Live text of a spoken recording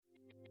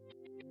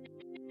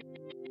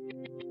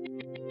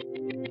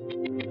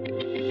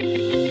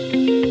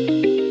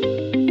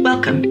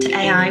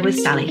AI with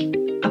Sally,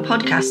 a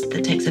podcast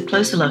that takes a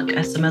closer look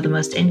at some of the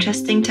most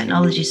interesting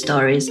technology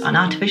stories on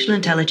artificial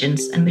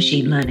intelligence and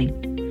machine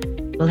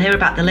learning. We'll hear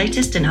about the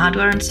latest in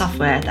hardware and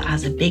software that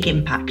has a big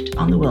impact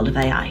on the world of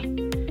AI.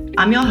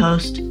 I'm your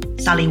host,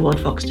 Sally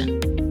Ward-Foxton.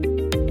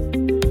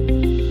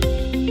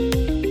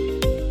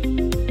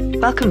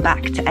 Welcome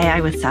back to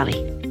AI with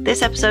Sally.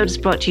 This episode is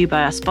brought to you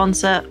by our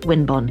sponsor,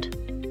 Winbond.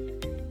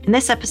 In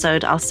this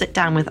episode, I'll sit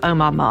down with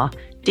Omar,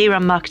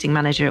 DRAM marketing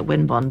manager at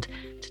Winbond,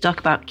 to talk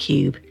about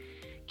Cube.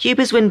 Cube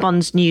is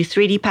Winbond's new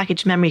 3D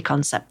packaged memory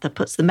concept that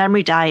puts the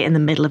memory die in the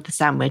middle of the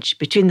sandwich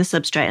between the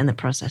substrate and the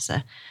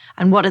processor.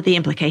 And what are the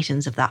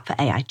implications of that for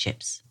AI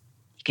chips?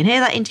 You can hear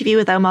that interview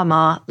with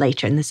Omar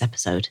later in this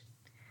episode.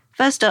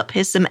 First up,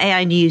 here's some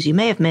AI news you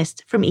may have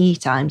missed from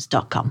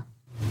eetimes.com.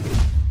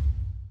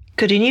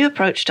 Could a new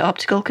approach to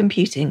optical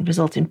computing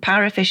result in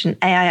power-efficient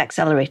AI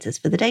accelerators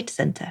for the data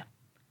center?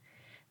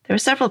 There are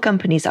several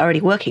companies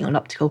already working on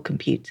optical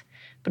compute,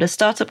 but a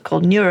startup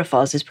called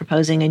Neurophos is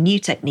proposing a new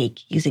technique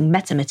using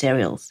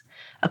metamaterials,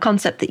 a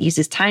concept that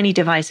uses tiny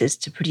devices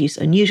to produce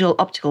unusual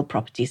optical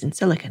properties in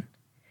silicon.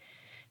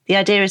 The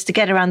idea is to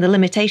get around the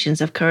limitations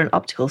of current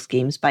optical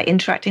schemes by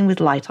interacting with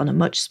light on a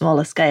much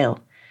smaller scale,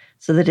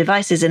 so the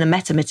devices in a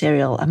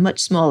metamaterial are much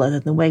smaller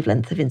than the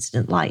wavelength of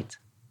incident light.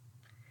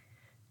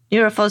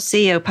 Neurophos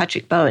CEO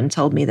Patrick Bowen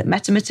told me that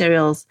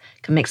metamaterials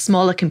can make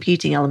smaller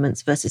computing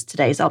elements versus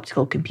today's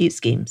optical compute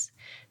schemes.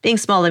 Being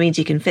smaller means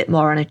you can fit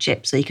more on a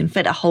chip, so you can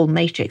fit a whole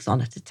matrix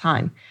on at a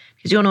time,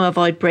 because you want to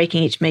avoid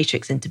breaking each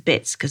matrix into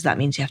bits, because that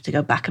means you have to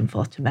go back and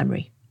forth to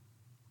memory.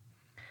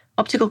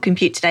 Optical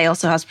compute today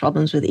also has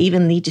problems with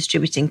evenly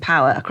distributing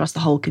power across the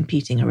whole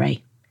computing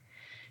array.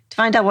 To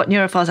find out what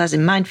Neurophos has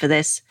in mind for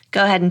this,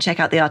 go ahead and check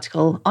out the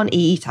article on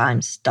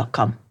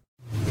eetimes.com.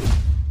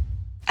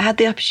 I had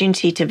the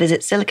opportunity to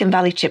visit Silicon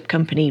Valley chip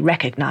company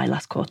Recognize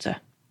last quarter.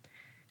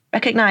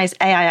 Recognize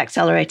AI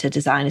accelerator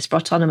design is for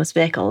autonomous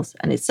vehicles,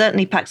 and it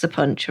certainly packs a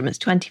punch from its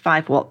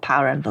 25-watt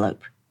power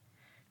envelope.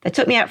 They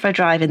took me out for a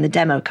drive in the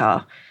demo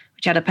car,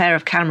 which had a pair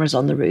of cameras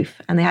on the roof,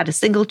 and they had a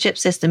single chip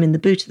system in the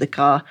boot of the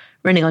car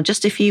running on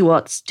just a few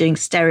watts doing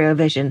stereo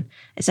vision,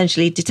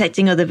 essentially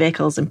detecting other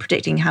vehicles and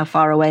predicting how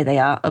far away they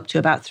are up to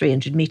about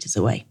 300 meters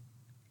away.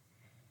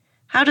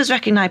 How does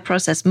Recognize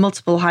process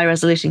multiple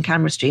high-resolution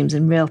camera streams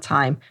in real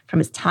time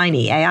from its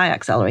tiny AI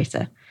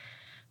accelerator?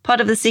 Part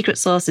of the secret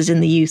sauce is in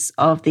the use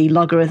of the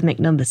logarithmic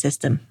number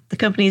system. The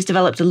company has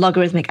developed a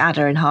logarithmic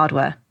adder in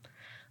hardware.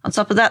 On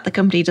top of that, the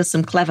company does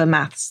some clever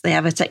maths. They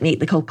have a technique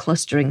they call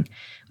clustering,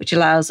 which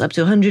allows up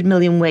to 100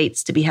 million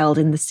weights to be held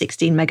in the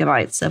 16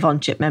 megabytes of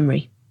on-chip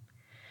memory.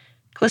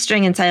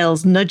 Clustering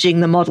entails nudging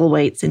the model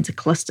weights into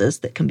clusters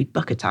that can be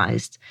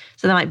bucketized.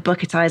 So they might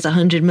bucketize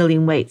 100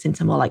 million weights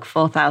into more like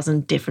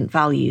 4,000 different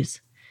values.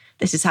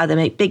 This is how they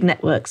make big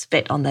networks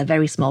fit on their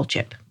very small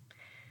chip.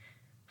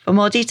 For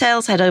more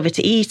details, head over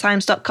to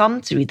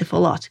eetimes.com to read the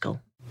full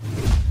article.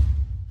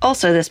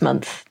 Also this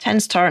month,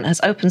 TensTorrent has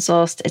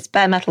open-sourced its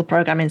bare metal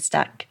programming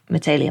stack,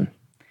 Metallium.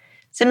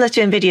 Similar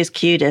to NVIDIA's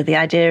CUDA, the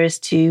idea is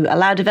to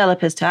allow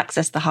developers to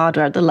access the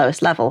hardware at the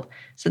lowest level,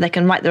 so they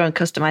can write their own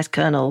customized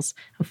kernels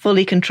and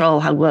fully control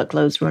how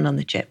workloads run on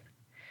the chip.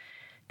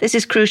 This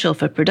is crucial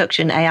for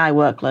production AI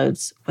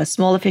workloads, where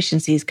small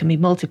efficiencies can be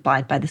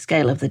multiplied by the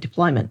scale of the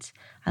deployment,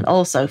 and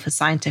also for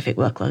scientific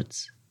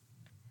workloads.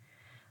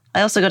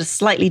 I also got a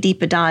slightly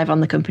deeper dive on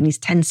the company's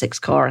 10.6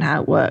 core and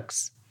how it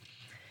works.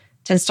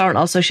 TensTorrent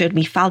also showed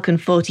me Falcon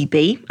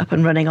 40B up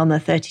and running on their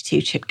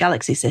 32-chip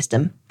Galaxy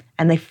system,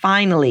 and they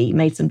finally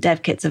made some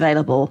dev kits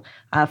available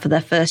for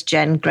their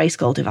first-gen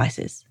Grayskull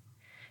devices.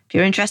 If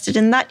you're interested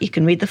in that, you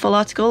can read the full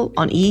article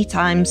on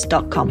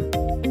eetimes.com.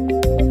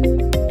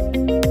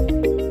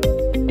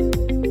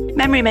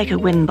 Memory maker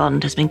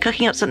Winbond has been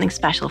cooking up something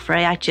special for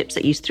AI chips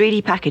that use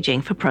 3D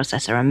packaging for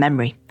processor and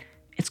memory.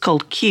 It's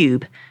called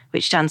Cube,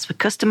 which stands for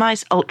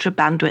Customized Ultra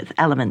Bandwidth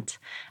Element.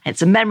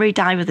 It's a memory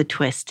die with a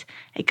twist.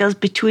 It goes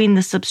between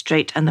the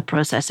substrate and the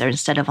processor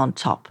instead of on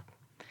top.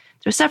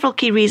 There are several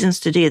key reasons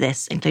to do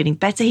this, including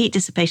better heat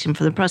dissipation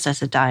for the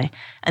processor die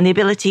and the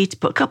ability to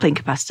put coupling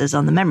capacitors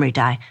on the memory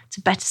die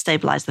to better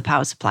stabilize the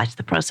power supply to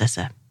the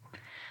processor.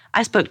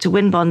 I spoke to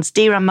Winbond's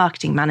DRAM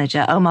marketing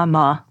manager,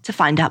 Omar, to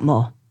find out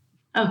more.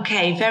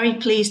 Okay, very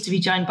pleased to be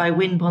joined by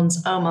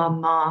Winbond's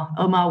Omar.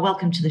 Omar,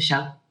 welcome to the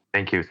show.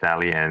 Thank you,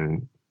 Sally,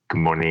 and good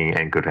morning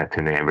and good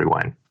afternoon,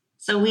 everyone.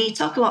 So we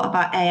talk a lot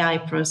about AI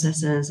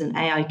processors and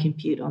AI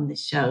compute on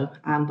this show,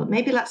 but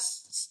maybe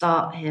let's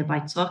start here by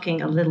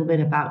talking a little bit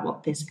about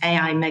what this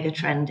AI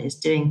megatrend is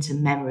doing to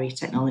memory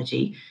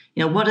technology.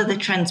 What are the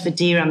trends for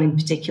DRAM in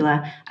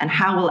particular, and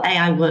how will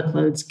AI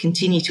workloads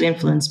continue to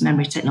influence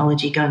memory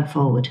technology going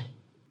forward?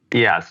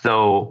 Yeah,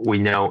 so we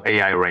know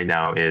AI right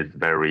now is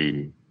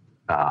very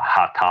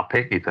hot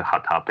topic. It's a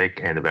hot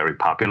topic and very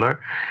popular.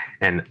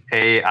 And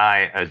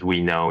AI, as we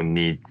know,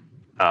 needs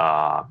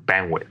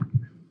bandwidth.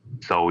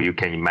 So you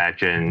can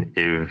imagine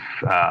if,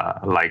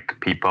 like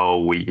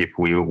people, if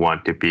we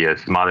want to be a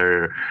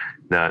smarter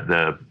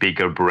the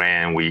bigger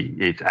brand,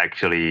 it's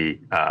actually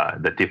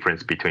the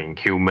difference between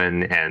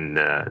human and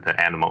the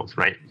animals,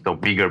 right? So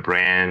bigger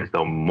brands,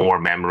 so more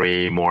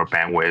memory, more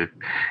bandwidth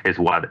is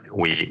what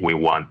we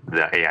want,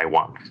 the AI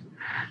wants.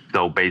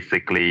 So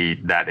basically,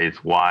 that is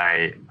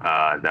why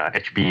the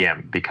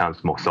HBM becomes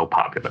so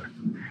popular.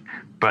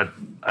 But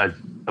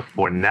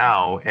for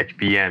now,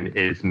 HBM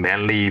is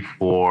mainly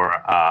for,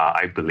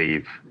 I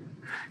believe,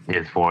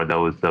 is for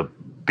those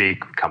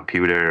big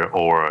computer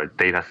or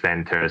data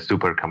center,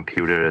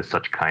 supercomputer,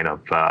 such kind of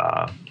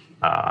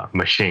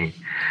machine.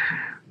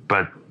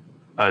 But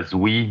as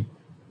we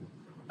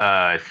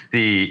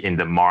see in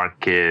the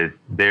market,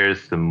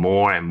 there's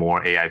more and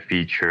more AI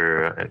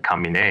feature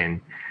coming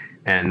in,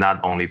 and not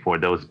only for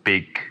those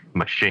big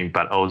machines,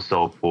 but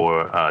also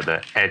for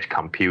the edge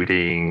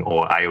computing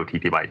or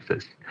IoT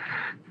devices.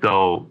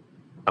 So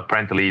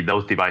apparently,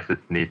 those devices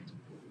need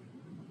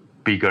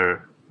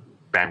bigger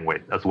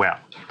bandwidth as well.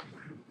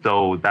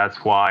 So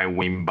that's why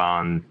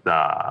Winbond,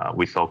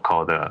 we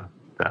so-called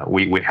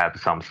we have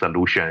some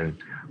solution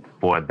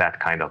for that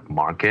kind of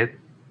market,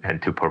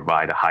 and to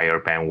provide a higher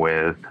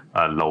bandwidth,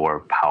 lower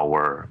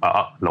power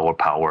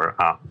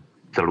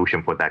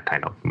solution for that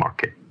kind of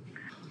market.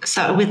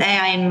 So with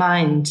AI in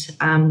mind,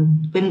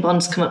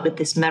 Winbond's come up with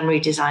this memory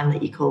design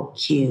that you call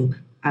Cube.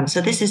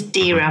 So this is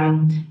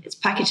DRAM. It's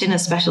packaged in a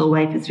special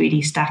way for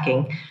 3D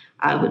stacking.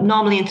 But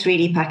normally in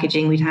 3D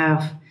packaging, we'd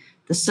have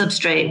the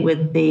substrate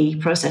with the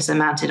processor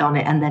mounted on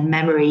it and then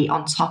memory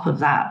on top of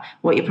that.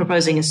 What you're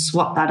proposing is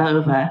swap that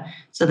over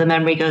so the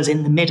memory goes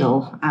in the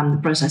middle and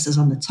the processor's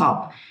on the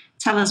top.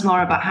 Tell us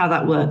more about how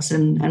that works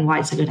and why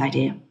it's a good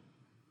idea.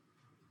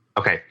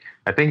 Okay,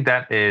 I think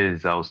that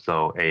is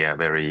also a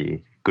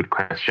very good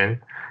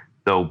question.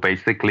 So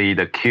basically,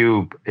 the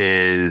Cube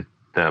is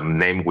the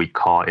name we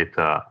call it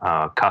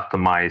a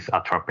customized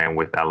ultra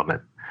bandwidth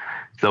element.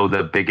 So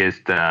the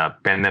biggest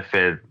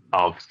benefit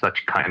of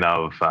such kind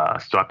of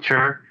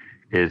structure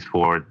is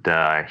for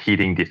the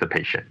heating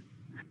dissipation.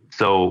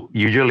 So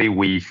usually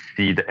we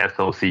see the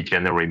SoC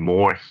generate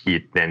more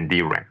heat than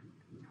DRAM.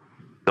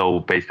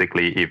 So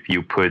basically, if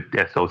you put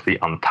SoC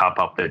on top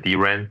of the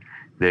DRAM,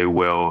 they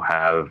will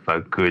have a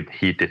good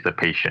heat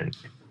dissipation,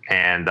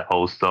 and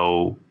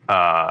also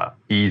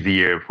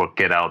easier for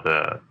get out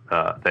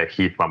the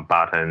heat from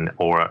bottom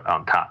or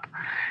on top.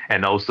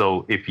 And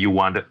also, if you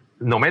want,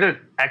 no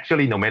matter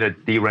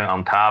DRAM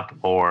on top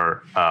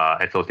or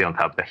SoC on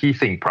top, the heat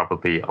sink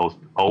probably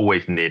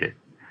always needed.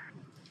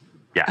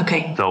 Yeah.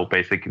 Okay. So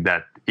basically,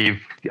 that if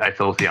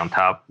SoC on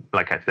top,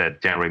 like I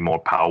said, generate more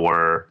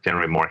power,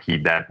 generate more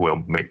heat, that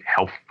will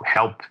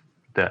help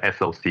the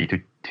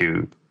SoC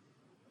to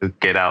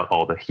get out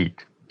all the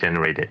heat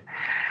generated.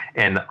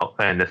 And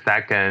the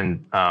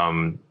second,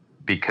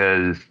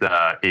 because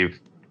if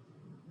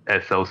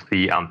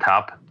SoC on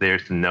top,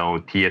 there's no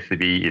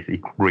TSV is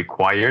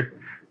required.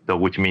 So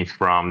which means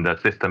from the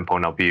system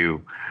point of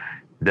view,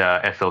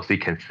 the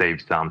SoC can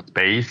save some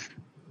space.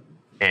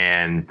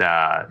 And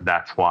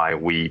that's why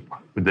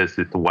this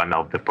is one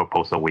of the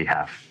proposal we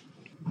have.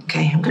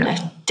 Okay, I'm going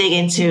to dig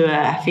into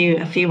a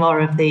few more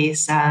of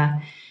these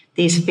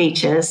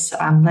features.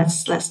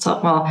 Let's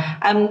talk more.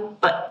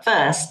 But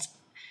first,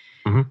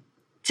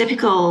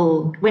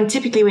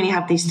 typically when you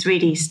have these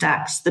 3D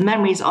stacks, the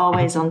memory is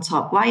always on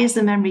top. Why is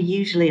the memory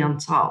usually on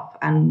top,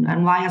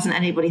 and why hasn't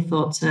anybody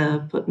thought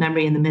to put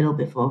memory in the middle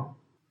before?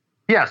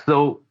 Yeah,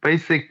 so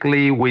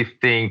basically we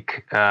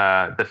think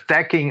the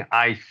stacking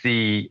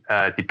IC,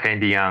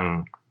 depending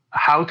on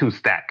how to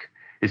stack,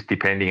 is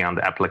depending on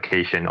the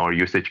application or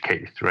usage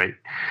case, right?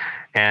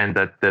 And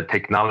the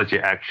technology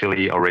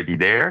actually already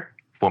there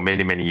for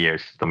many, many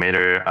years. No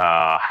matter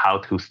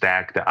how to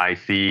stack the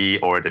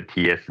IC or the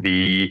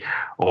TSV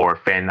or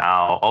fan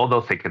out, all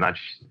those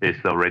technology is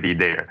already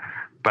there.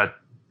 But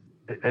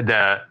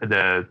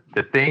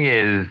the thing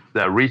is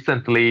that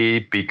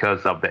recently,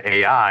 because of the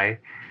AI,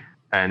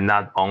 and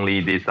not only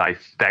this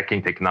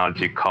stacking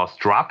technology cost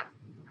drop,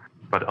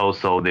 but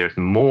also there's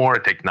more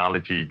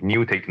technology,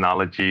 new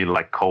technology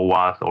like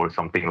CoWoS or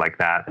something like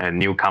that, and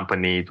new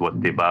companies was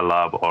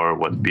developed or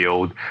was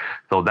built.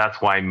 So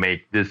that's why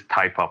make this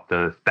type of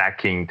the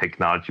stacking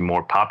technology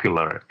more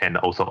popular and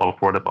also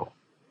affordable.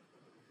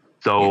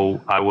 So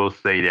I will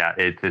say that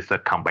it is a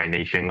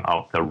combination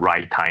of the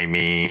right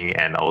timing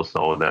and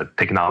also the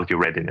technology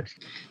readiness.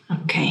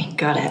 Okay,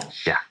 got it.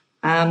 Yeah.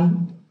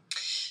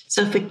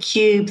 So for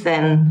Cube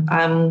then,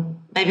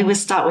 maybe we'll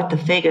start with the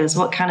figures.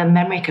 What kind of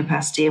memory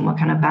capacity and what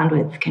kind of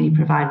bandwidth can you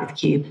provide with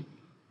Cube?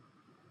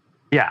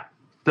 Yeah.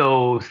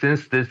 So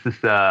since this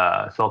is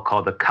a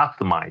so-called a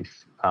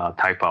customized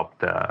type of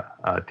the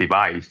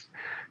device,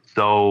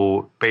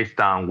 so based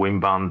on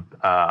Winbond,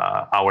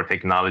 our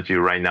technology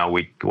right now,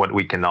 what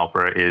we can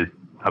offer is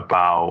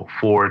about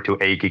 4 to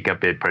 8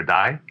 gigabit per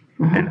die.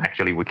 And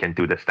actually we can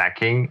do the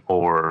stacking,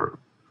 or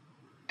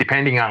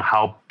depending on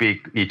how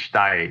big each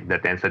die the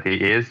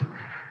density is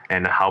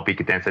and how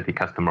big density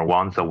customer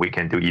wants. So we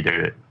can do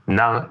either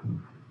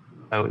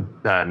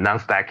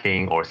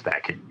non-stacking or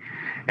stacking.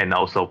 And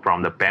also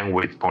from the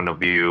bandwidth point of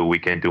view, we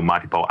can do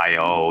multiple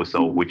I/O,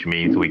 so which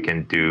means we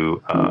can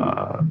do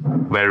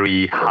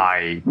very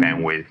high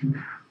bandwidth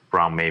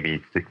from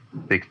maybe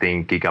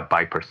 16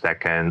 gigabyte per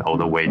second all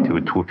the way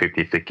to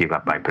 256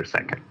 gigabyte per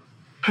second.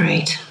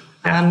 Great.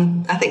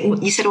 Yeah. I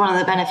think you said one of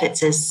the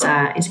benefits is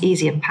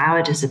easier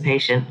power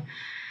dissipation.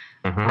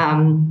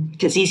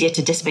 It's easier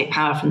to dissipate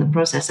power from the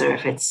processor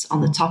if it's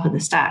on the top of the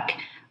stack.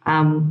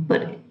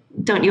 But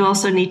don't you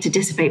also need to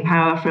dissipate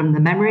power from the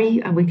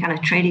memory? Are we kind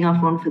of trading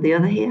off one for the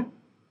other here?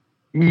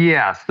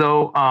 Yeah.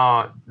 So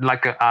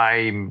like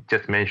I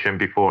just mentioned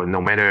before,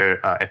 no matter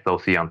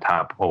SoC on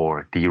top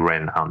or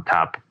DRAM on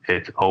top,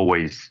 it's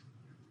always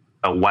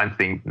one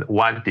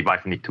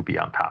device needs to be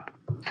on top.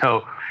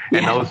 So,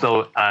 and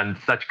also on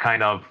such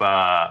kind of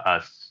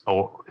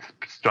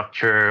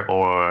structure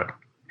or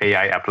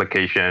AI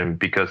application,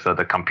 because of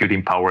the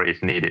computing power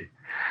is needed.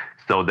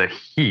 So the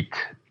heat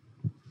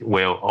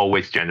will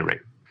always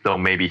generate. So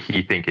maybe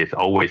heating is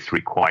always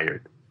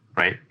required,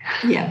 right?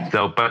 Yeah.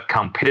 So, but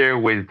compare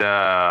with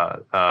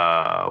the,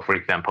 for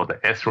example, the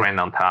SRAM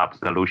on top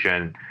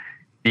solution,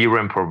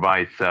 DRAM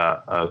provides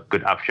a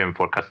good option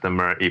for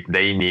customer if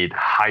they need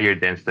higher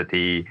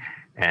density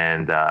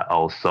and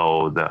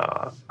also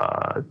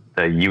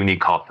the unit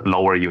cost,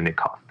 lower unit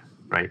cost,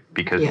 right?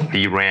 Because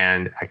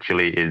DRAM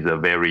actually is a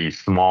very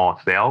small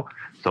cell.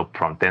 So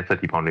from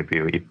density point of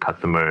view, if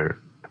customer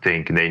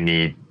think they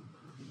need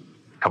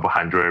a couple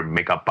hundred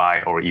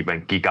megabyte or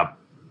even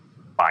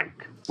gigabyte,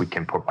 we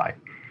can provide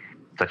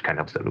such kind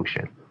of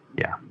solution.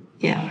 Yeah.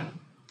 Yeah.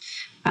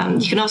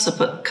 You can also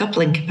put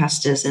coupling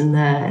capacitors in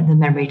the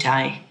memory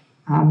die.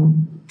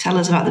 Tell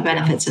us about the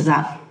benefits of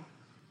that.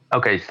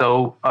 Okay,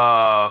 so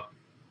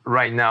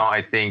right now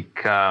I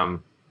think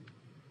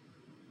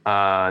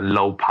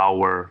low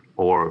power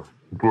or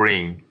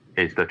green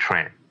is the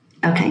trend.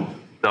 Okay.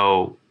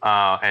 So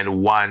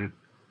and one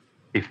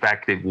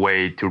effective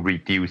way to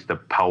reduce the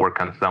power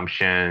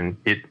consumption,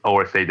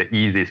 or say the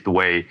easiest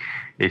way,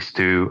 is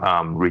to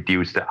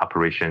reduce the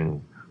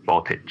operation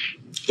voltage.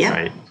 Yeah.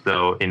 Right.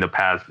 So in the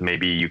past,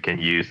 maybe you can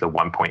use a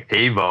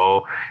 1.8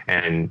 volt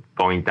and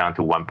going down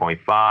to 1.5,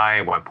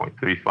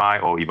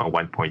 1.35, or even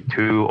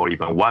 1.2, or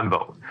even 1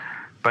 volt.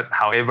 But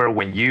however,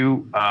 when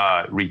you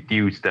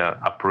reduce the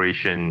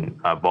operation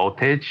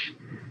voltage,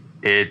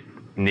 it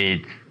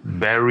needs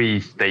very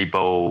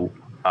stable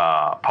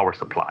power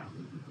supply.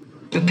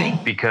 Okay.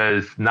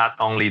 Because not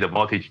only the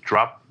voltage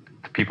drop,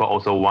 people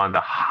also want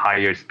the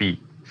higher speed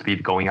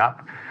going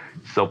up.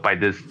 So by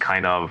this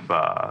kind of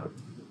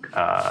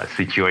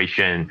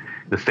situation,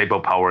 the stable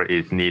power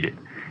is needed.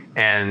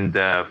 And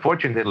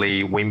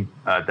fortunately, when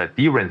the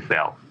DRAM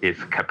cell is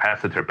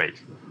capacitor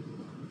based,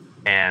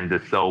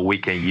 and so we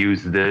can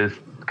use this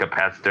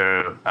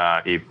capacitor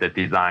if the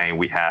design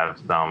we have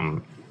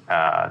some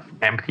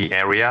empty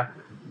area,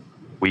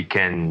 we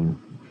can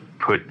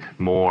put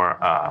more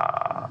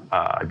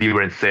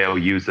DRAM cell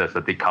use as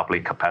a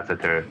decoupling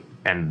capacitor,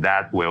 and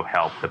that will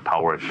help the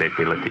power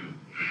stability.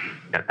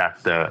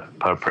 That's the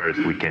purpose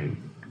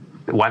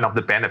one of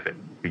the benefits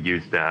to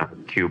use the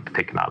Cube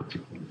technology.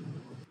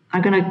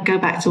 I'm going to go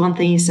back to one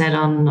thing you said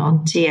on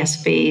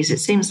TSVs. It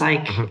seems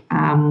like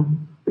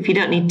if you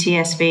don't need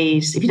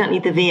TSVs, if you don't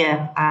need the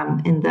via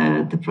in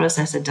the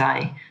processor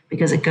die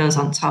because it goes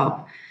on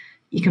top,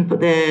 you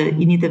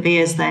need the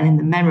vias then in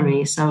the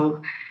memory.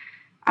 So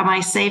am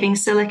I saving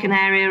silicon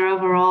area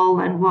overall,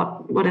 and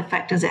what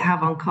effect does it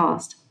have on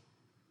cost?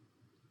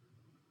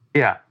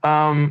 Yeah.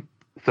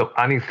 So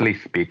honestly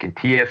speaking,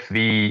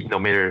 TSV, no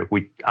matter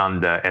which on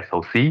the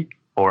SoC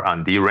or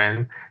on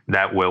DRAM,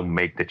 that will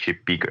make the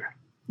chip bigger.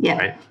 Yeah.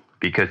 Right?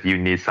 Because you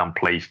need some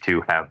place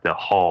to have the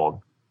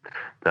hole,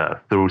 the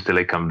through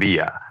silicon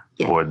via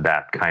for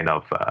that kind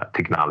of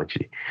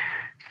technology.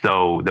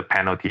 So the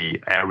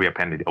area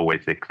penalty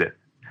always exists.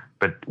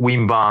 But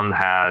Winbond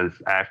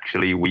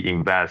we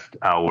invest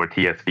our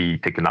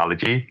TSV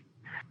technology.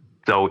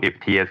 So if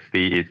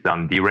TSV is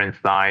on DRAM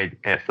side,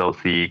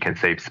 SoC can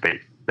save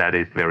space. That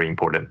is very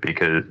important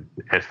because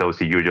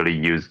SoC usually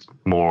use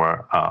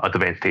more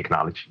advanced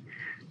technology.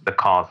 The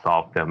cost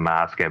of the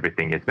mask,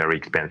 everything is very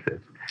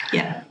expensive.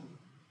 Yeah.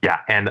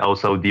 Yeah, and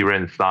also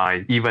DRAM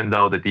size, even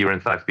though the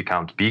DRAM size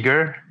becomes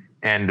bigger,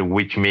 and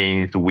which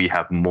means we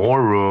have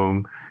more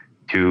room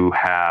to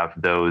have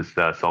those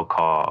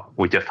so-called,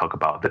 we just talked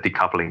about the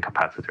decoupling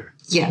capacitor.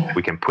 Yeah.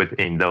 We can put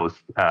in those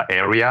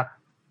area.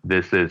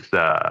 This is,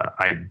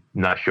 I'm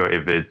not sure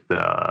if it's,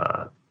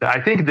 I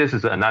think this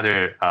is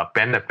another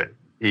benefit.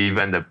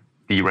 Even the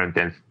DRAM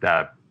dense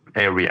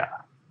area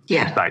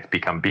size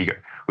become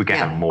bigger. We can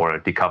have more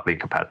decoupling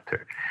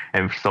capacitor.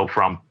 And so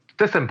from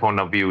system point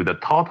of view, the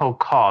total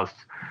cost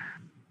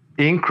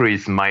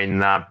increase might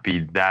not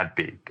be that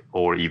big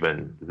or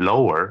even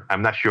lower.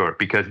 I'm not sure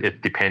because it's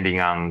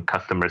depending on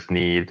customers'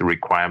 needs,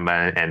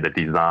 requirement, and the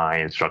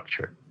design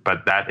structure.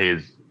 But that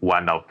is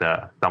one of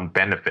some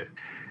benefit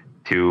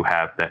to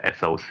have the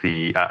SoC,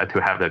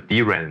 to have the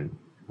DRAM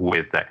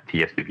with the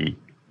TSV.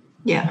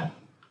 Yeah.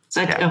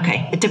 So,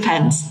 okay, it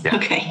depends. Yeah.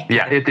 Okay.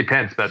 Yeah, it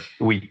depends, but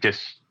we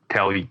just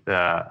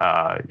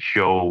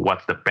show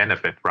what's the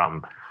benefit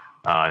from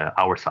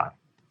our side.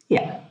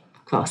 Yeah,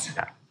 of course.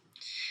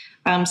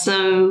 Yeah.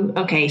 So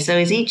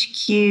is each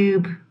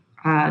cube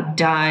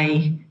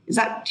die?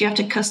 Do you have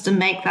to custom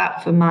make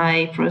that for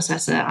my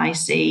processor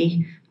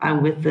IC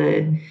with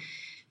the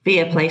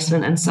via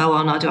placement and so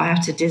on, or do I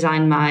have to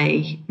design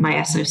my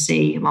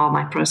SoC or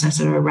my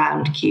processor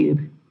around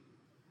cube?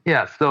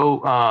 Yeah,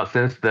 so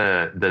since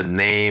the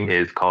name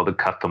is called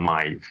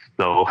customize,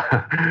 so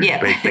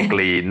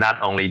basically not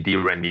only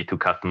DRAM need to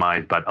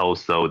customize, but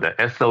also the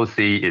SoC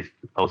is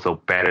also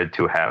better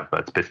to have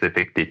a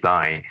specific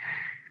design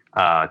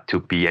to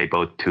be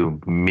able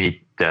to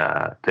meet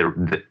the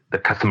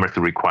customer's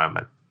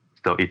requirement.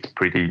 So it's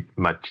pretty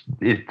much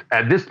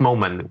at this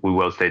moment we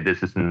will say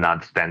this is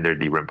not standard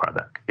DRAM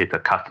product. It's a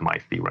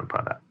customized DRAM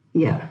product.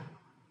 Yeah.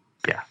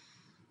 Yeah.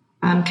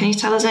 Can you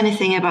tell us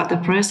anything about the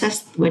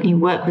process when you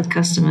work with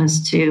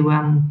customers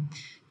to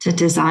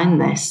design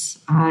this?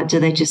 Do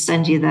they just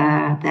send you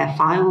their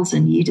files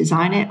and you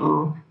design it,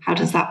 or how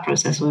does that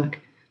process work?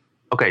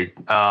 Okay.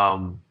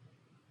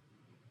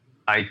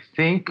 I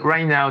think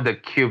right now the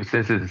cube,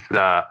 since it's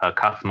a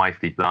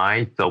customized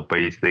design, so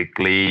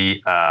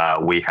basically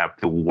we have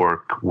to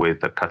work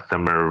with the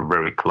customer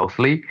very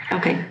closely.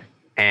 Okay.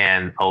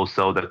 And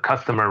also the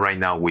customer right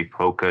now we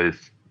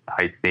focus,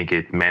 I think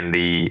it's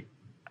mainly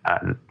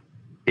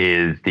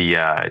is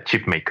the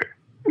chip maker,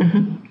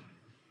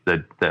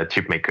 the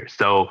chip maker.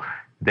 So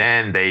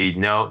then they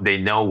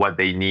know what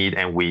they need,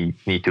 and we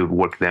need to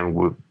work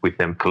with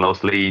them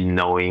closely,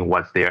 knowing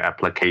what's their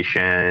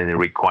application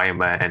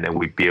requirement, and then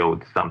we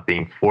build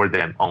something for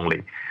them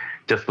only.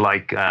 Just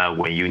like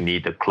when you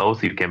need the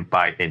clothes, you can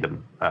buy in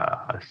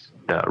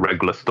the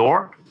regular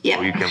store,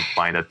 or you can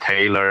find a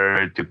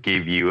tailor to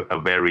give you a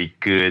very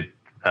good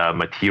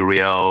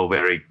material,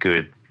 very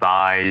good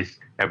size,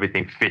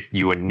 everything fit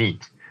your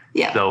needs.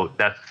 Yeah. So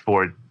that's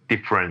for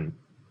different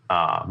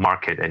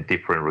market and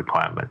different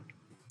requirements.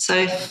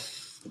 So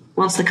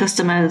once the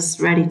customer is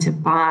ready to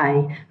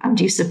buy,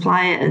 do you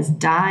supply it as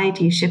die?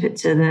 Do you ship it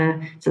to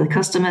the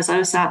customer's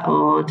OSAT,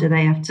 or do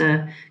they have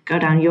to go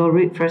down your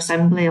route for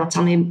assembly? Or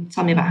tell me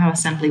about how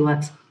assembly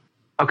works.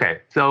 Okay,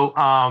 so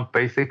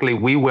basically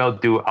we will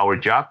do our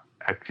job.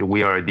 Actually,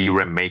 we are a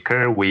DRAM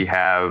maker. We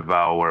have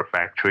our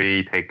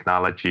factory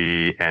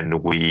technology, and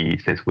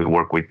since we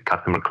work with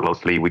customer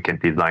closely, we can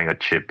design a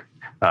chip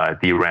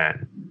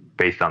DRAM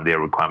based on their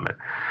requirement.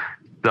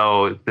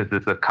 So this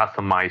is a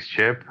customized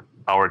chip.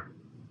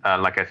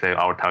 Like I said,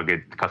 our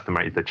target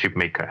customer is a chip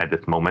maker at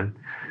this moment.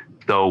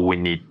 So we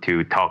need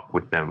to talk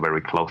with them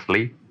very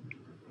closely.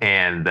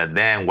 And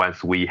then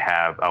once we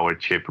have our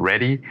chip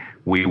ready,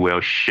 we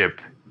will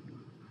ship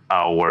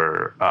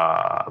our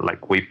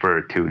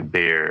wafer to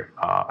their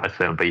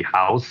assembly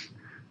house.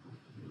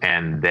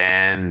 And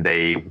then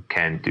they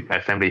can do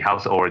assembly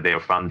house or their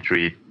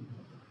foundry.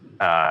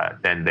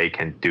 Then they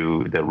can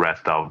do the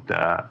rest of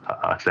the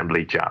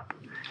assembly job.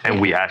 And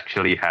we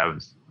actually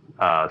have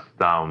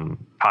some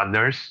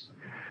partners.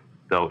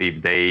 So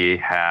if they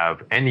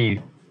have any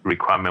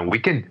requirement, we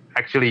can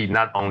actually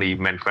not only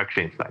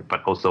manufacturing side,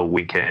 but also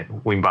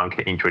Winbond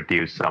can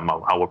introduce some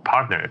of our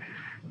partner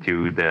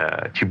to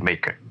the chip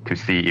maker to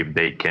see if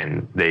they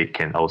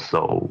can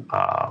also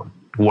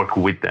work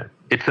with them.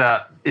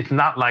 It's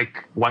not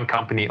like one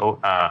company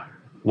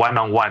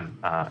one-on-one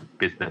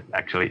business.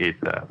 Actually,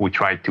 we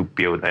try to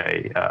build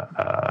a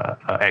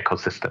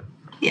ecosystem.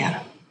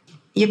 Yeah.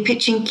 You're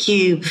pitching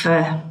Cube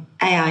for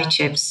AI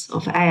chips or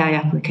for AI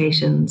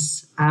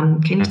applications.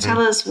 Can you tell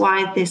us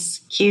why this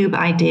Cube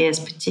idea is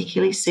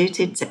particularly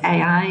suited to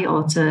AI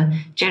or to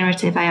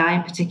generative AI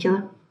in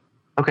particular?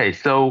 Okay,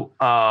 so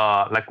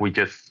like we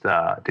just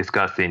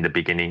discussed in the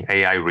beginning,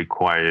 AI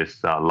requires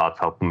lots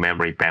of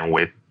memory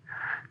bandwidth.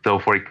 So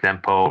for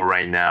example,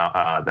 right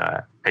now,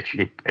 the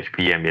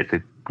HBM is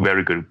a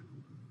very good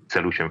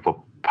solution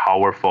for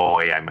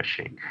powerful AI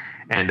machine.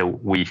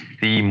 And we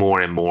see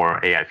more and more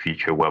AI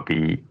feature will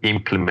be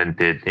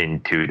implemented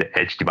into the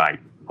edge device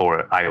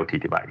or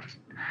IoT device.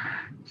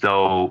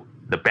 So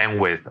the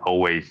bandwidth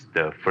always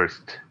the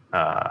first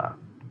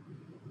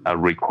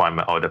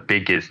requirement or the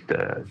biggest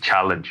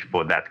challenge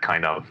for that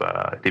kind of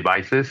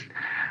devices.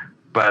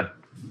 But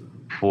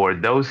for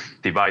those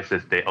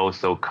devices, they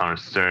also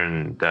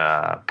concern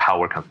the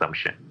power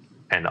consumption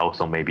and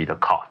also maybe the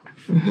cost.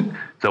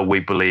 So we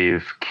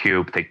believe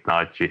Cube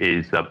technology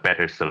is a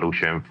better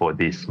solution for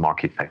this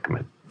market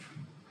segment.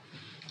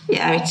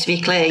 Yeah, to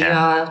be clear,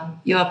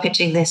 you are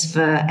pitching this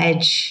for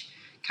edge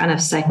kind of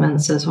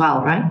segments as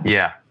well, right?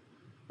 Yeah,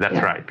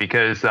 that's right.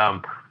 Because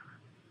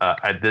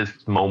at this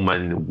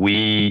moment,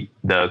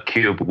 the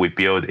Cube we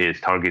build is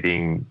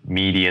targeting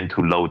medium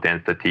to low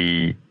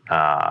density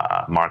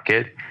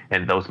market,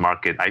 and those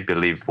markets, I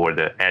believe, for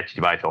the edge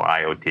device or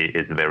IoT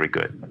is very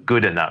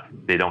good enough.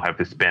 They don't have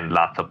to spend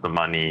lots of the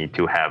money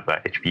to have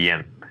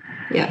HBM.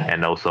 Yeah.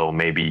 And also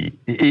maybe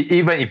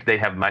even if they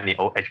have money,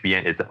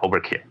 HBM is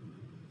overkill.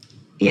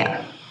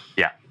 Yeah.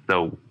 Yeah.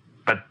 So,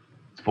 but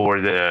for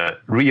the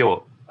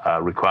real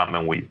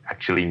requirement, we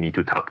actually need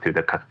to talk to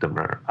the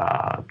customer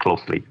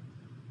closely.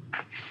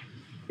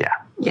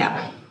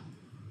 Yeah.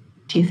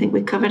 Do you think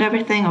we covered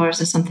everything, or is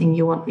there something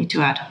you want me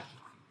to add?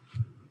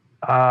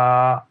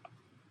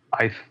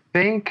 I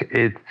think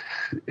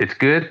it's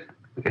good.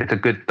 It's a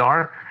good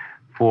start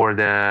for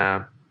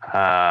the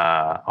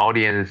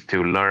audience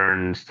to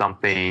learn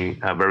something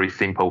very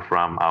simple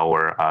from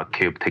our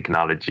Cube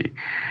technology.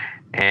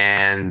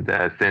 And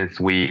since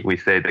we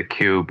say the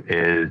Cube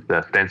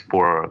stands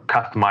for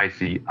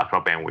customized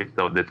ultra bandwidth,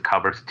 so this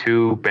covers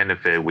two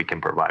benefits we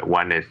can provide.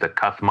 One is the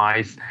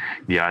customized,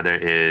 the other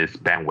is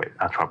bandwidth,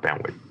 ultra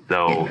bandwidth.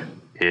 So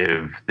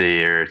if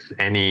there's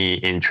any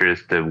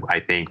interest,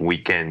 I think we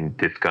can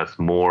discuss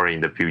more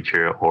in the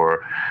future,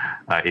 or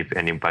if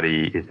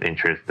anybody is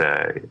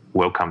interested,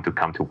 welcome to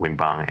come to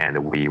Winbond,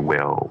 and we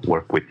will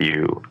work with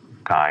you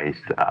guys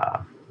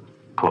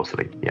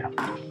closely. Yeah.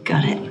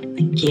 Got it.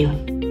 Thank you.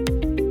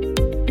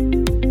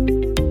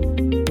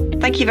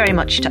 Thank you very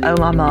much to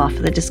Omar Ma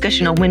for the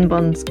discussion on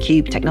Winbond's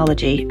Cube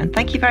technology, and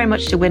thank you very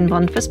much to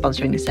Winbond for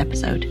sponsoring this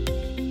episode.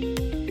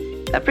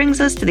 That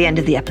brings us to the end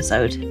of the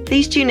episode.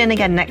 Please tune in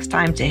again next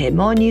time to hear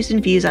more news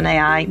and views on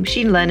AI,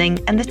 machine learning,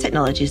 and the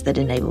technologies that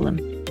enable them.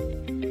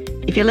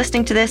 If you're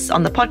listening to this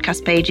on the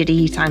podcast page at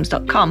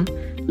eetimes.com,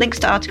 links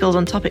to articles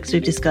on topics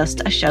we've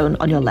discussed are shown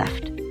on your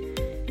left.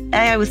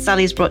 AI with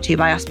Sally is brought to you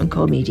by Aspen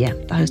Core Media.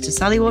 The host is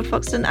Sally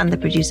Ward-Foxton and the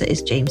producer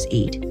is James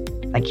Eade.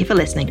 Thank you for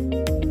listening.